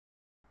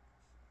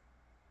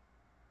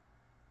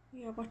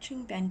We are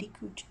watching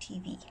Bandicoot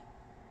TV.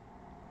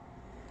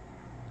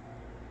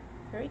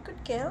 Very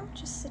good girl,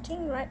 just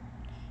sitting right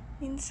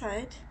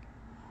inside.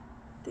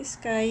 This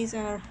guy is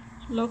our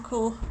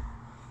local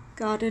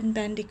garden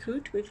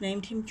bandicoot. We've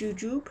named him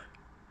Jujube,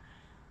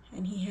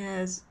 and he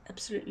has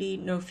absolutely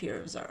no fear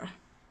of Zara.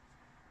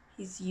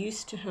 He's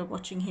used to her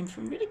watching him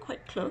from really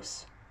quite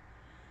close,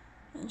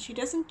 and she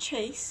doesn't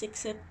chase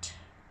except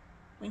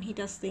when he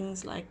does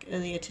things like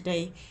earlier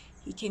today.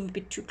 He came a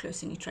bit too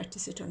close and he tried to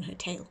sit on her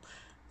tail,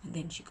 and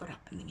then she got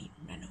up and then he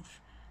ran off.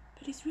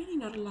 But he's really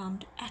not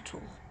alarmed at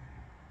all.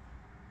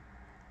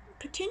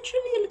 Potentially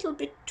a little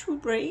bit too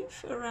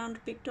brave around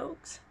big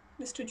dogs,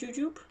 Mr.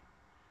 Jujube.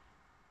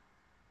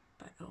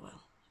 But oh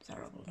well,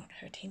 Zara will not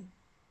hurt him.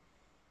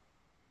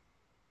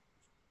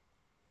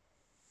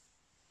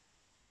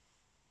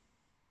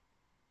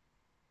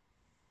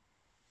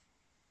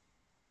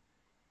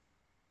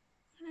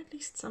 And at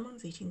least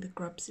someone's eating the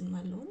grubs in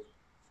my lawn.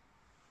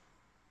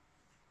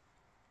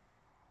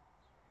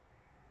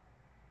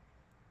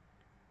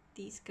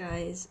 These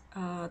guys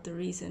are the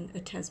reason a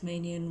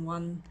Tasmanian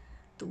won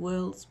the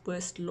world's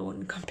worst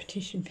lawn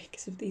competition,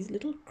 because of these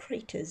little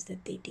craters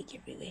that they dig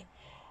everywhere.